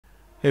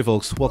Hey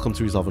folks, welcome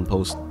to Resolve and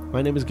Post.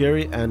 My name is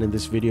Gary, and in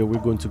this video we're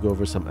going to go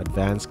over some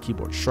advanced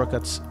keyboard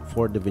shortcuts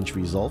for Davinci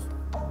Resolve.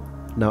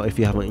 Now, if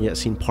you haven't yet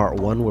seen part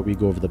 1 where we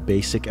go over the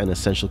basic and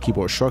essential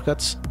keyboard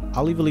shortcuts,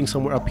 I'll leave a link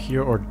somewhere up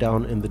here or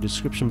down in the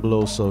description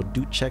below, so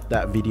do check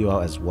that video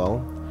out as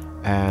well.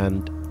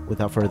 And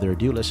without further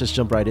ado, let's just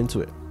jump right into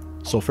it.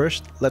 So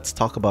first, let's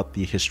talk about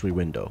the history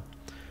window.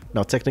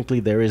 Now technically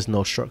there is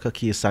no shortcut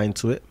key assigned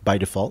to it by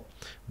default,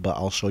 but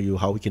I'll show you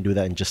how we can do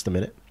that in just a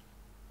minute.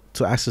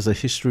 To access a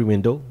history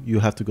window, you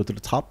have to go to the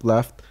top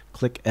left,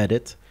 click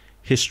Edit,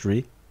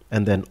 History,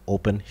 and then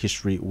Open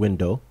History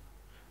Window.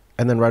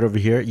 And then right over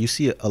here, you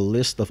see a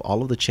list of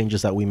all of the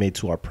changes that we made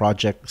to our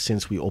project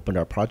since we opened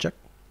our project.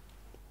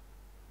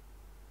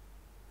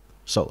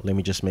 So let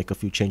me just make a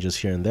few changes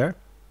here and there.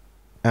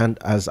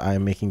 And as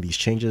I'm making these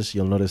changes,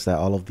 you'll notice that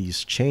all of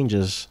these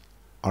changes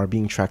are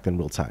being tracked in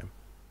real time.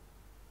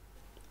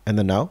 And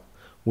then now,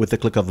 with the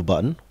click of a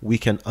button, we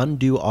can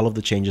undo all of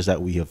the changes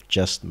that we have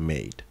just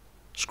made.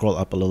 Scroll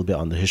up a little bit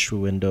on the history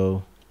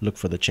window, look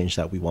for the change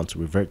that we want to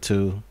revert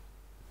to,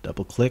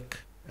 double click,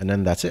 and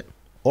then that's it.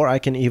 Or I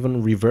can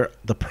even revert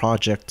the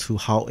project to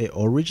how it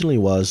originally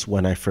was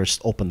when I first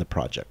opened the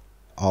project.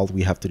 All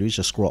we have to do is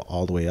just scroll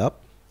all the way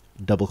up,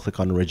 double click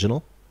on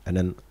original, and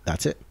then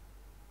that's it.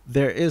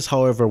 There is,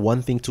 however,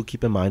 one thing to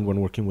keep in mind when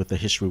working with the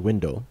history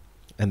window,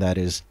 and that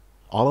is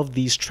all of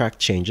these track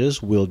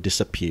changes will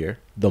disappear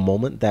the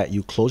moment that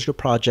you close your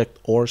project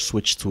or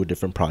switch to a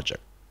different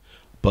project.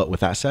 But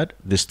with that said,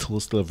 this tool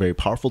is still a very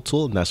powerful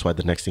tool, and that's why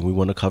the next thing we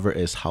want to cover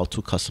is how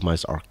to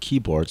customize our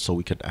keyboard so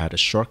we can add a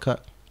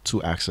shortcut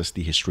to access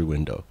the history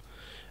window.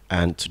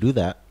 And to do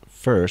that,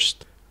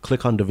 first,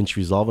 click on Davinci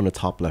Resolve in the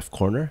top left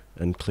corner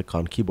and click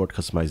on Keyboard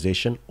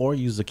Customization, or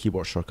use the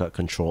keyboard shortcut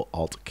Ctrl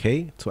Alt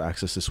K to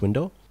access this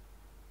window.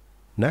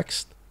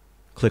 Next,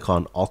 click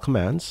on All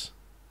Commands,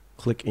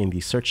 click in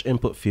the search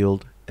input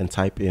field and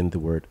type in the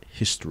word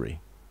history.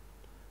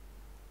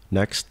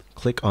 Next,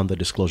 click on the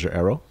disclosure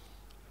arrow,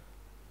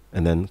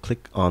 and then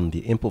click on the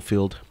input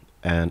field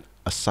and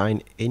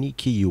assign any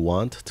key you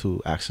want to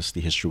access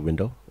the history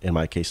window. In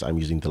my case, I'm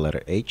using the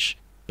letter H,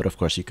 but of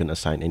course you can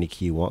assign any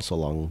key you want so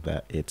long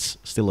that it's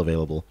still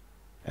available.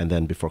 And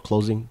then before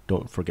closing,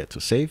 don't forget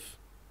to save,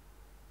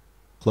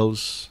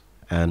 close,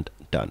 and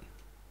done.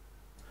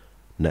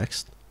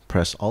 Next,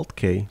 press Alt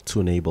K to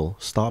enable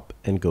stop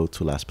and go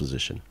to last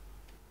position.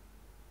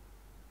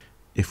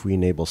 If we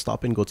enable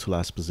stop and go to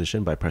last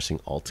position by pressing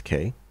Alt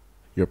K,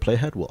 your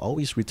playhead will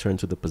always return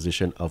to the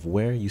position of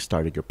where you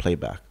started your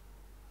playback.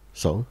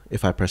 So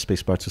if I press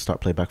spacebar to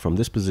start playback from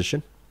this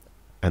position,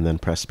 and then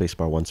press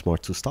spacebar once more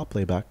to stop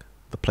playback,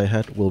 the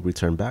playhead will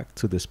return back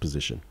to this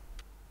position.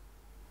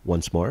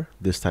 Once more,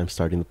 this time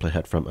starting the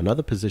playhead from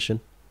another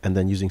position, and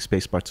then using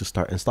spacebar to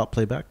start and stop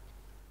playback.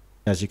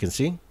 As you can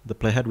see, the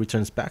playhead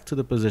returns back to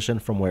the position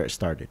from where it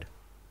started.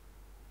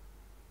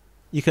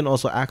 You can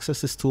also access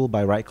this tool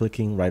by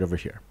right-clicking right over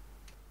here.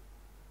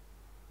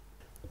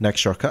 Next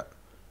shortcut,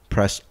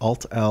 press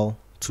Alt-L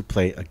to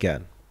play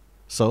again.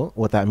 So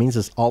what that means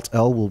is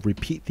Alt-L will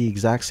repeat the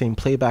exact same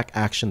playback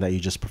action that you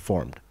just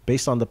performed,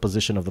 based on the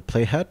position of the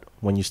playhead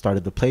when you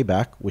started the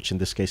playback, which in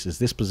this case is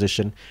this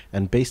position,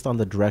 and based on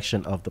the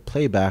direction of the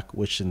playback,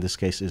 which in this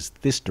case is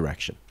this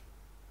direction.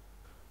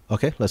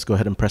 Okay, let's go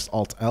ahead and press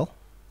Alt-L.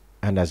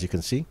 And as you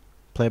can see,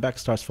 playback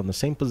starts from the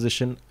same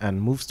position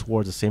and moves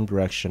towards the same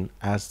direction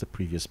as the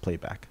previous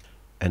playback.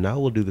 And now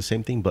we'll do the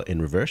same thing but in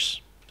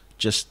reverse.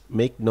 Just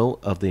make note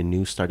of the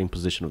new starting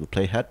position of the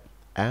playhead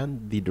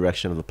and the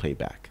direction of the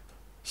playback.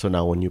 So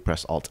now when you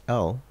press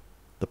Alt-L,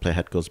 the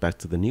playhead goes back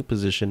to the new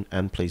position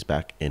and plays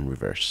back in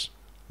reverse,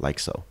 like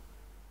so.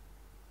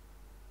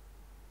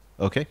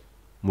 Okay,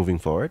 moving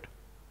forward.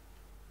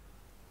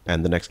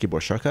 And the next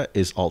keyboard shortcut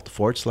is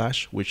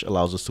Alt//, which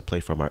allows us to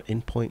play from our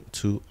in point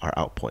to our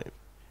out point.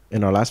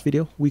 In our last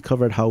video, we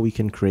covered how we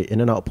can create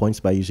in and out points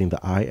by using the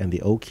I and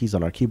the O keys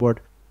on our keyboard.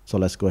 So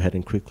let's go ahead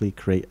and quickly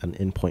create an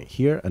in point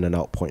here and an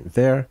out point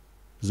there.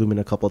 Zoom in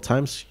a couple of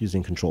times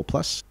using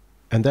Ctrl+,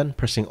 and then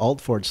pressing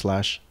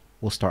Alt//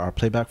 will start our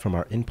playback from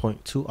our in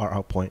point to our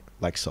out point,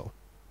 like so.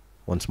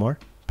 Once more,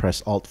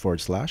 press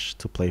Alt//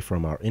 to play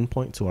from our in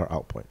point to our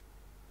out point.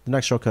 The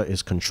next shortcut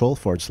is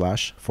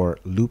Ctrl/ for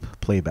loop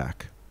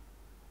playback.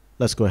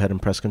 Let's go ahead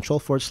and press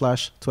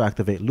Ctrl/ to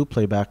activate loop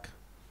playback.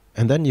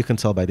 And then you can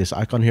tell by this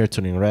icon here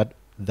turning red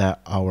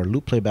that our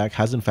loop playback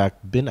has in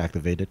fact been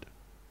activated.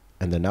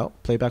 And then now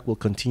playback will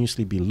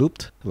continuously be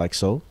looped like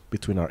so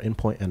between our in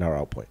point and our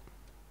out point.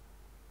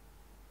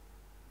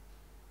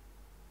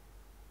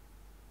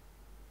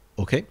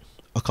 Okay,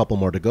 a couple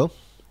more to go.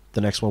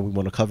 The next one we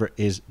want to cover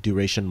is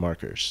duration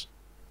markers.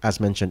 As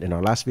mentioned in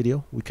our last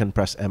video, we can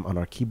press M on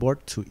our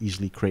keyboard to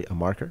easily create a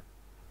marker.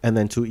 And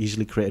then to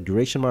easily create a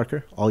duration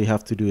marker, all you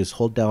have to do is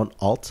hold down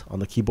Alt on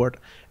the keyboard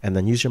and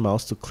then use your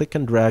mouse to click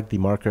and drag the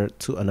marker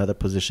to another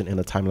position in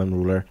the timeline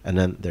ruler. And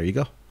then there you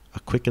go. A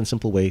quick and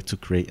simple way to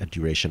create a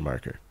duration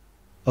marker.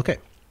 Okay,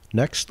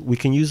 next we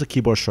can use the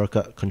keyboard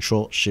shortcut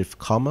Ctrl Shift,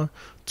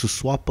 to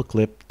swap a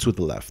clip to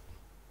the left.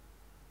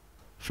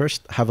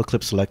 First, have a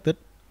clip selected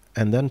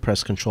and then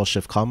press Ctrl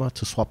Shift comma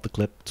to swap the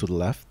clip to the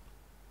left.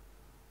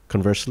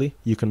 Conversely,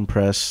 you can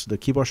press the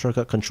keyboard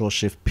shortcut Ctrl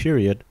Shift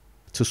period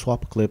to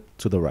swap a clip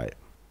to the right.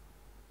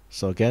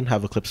 So again,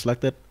 have a clip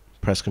selected,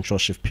 press Ctrl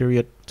Shift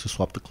period to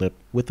swap the clip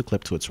with the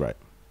clip to its right.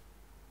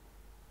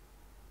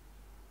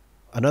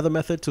 Another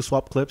method to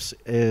swap clips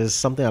is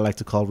something I like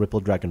to call ripple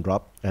drag and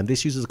drop, and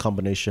this uses a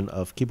combination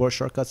of keyboard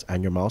shortcuts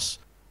and your mouse.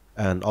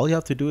 And all you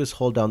have to do is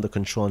hold down the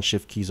Ctrl and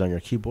Shift keys on your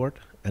keyboard,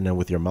 and then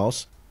with your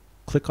mouse,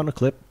 click on a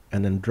clip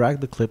and then drag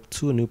the clip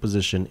to a new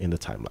position in the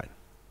timeline.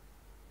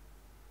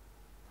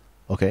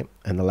 Okay,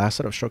 and the last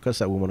set of shortcuts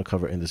that we want to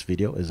cover in this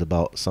video is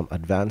about some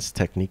advanced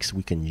techniques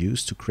we can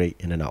use to create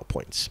in and out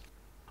points.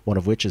 One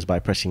of which is by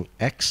pressing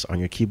X on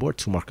your keyboard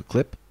to mark a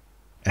clip.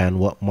 And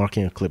what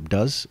marking a clip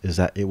does is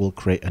that it will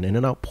create an in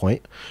and out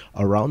point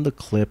around the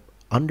clip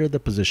under the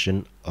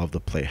position of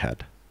the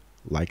playhead,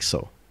 like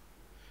so.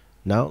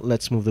 Now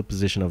let's move the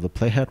position of the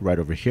playhead right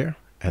over here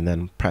and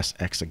then press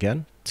X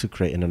again to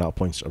create in and out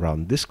points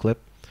around this clip.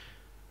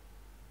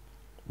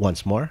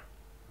 Once more,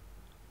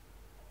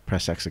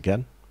 press X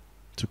again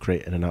to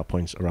create in and out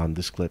points around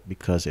this clip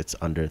because it's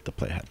under the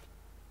playhead.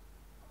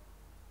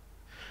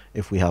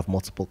 If we have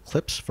multiple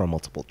clips from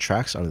multiple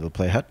tracks under the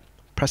playhead,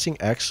 pressing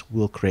X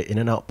will create in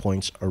and out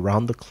points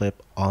around the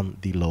clip on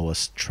the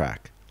lowest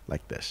track,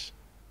 like this.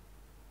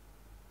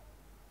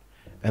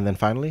 And then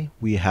finally,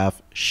 we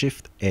have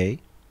Shift A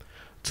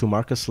to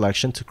mark a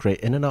selection to create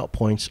in and out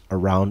points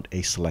around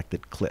a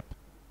selected clip.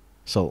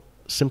 So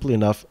simply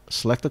enough,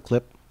 select a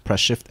clip, press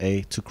Shift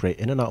A to create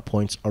in and out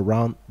points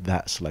around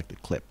that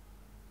selected clip.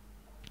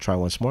 Try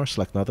once more,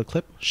 select another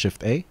clip,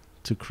 Shift A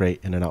to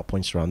create in and out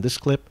points around this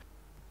clip.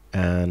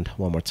 And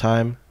one more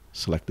time,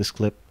 select this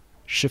clip,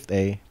 Shift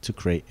A to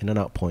create in and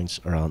out points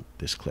around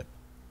this clip.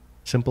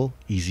 Simple,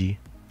 easy,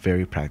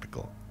 very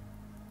practical.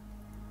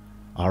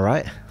 All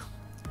right,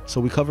 so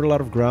we covered a lot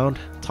of ground,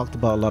 talked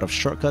about a lot of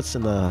shortcuts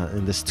in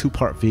this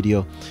two-part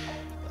video.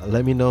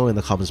 Let me know in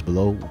the comments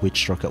below which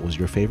shortcut was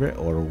your favorite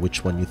or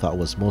which one you thought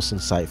was most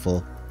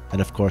insightful. And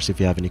of course, if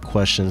you have any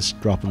questions,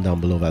 drop them down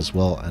below as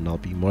well, and I'll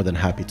be more than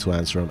happy to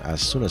answer them as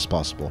soon as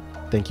possible.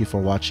 Thank you for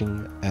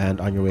watching,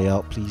 and on your way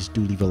out, please do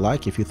leave a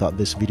like if you thought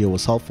this video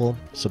was helpful,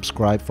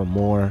 subscribe for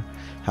more,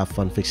 have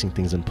fun fixing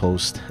things in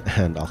post,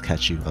 and I'll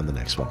catch you on the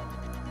next one.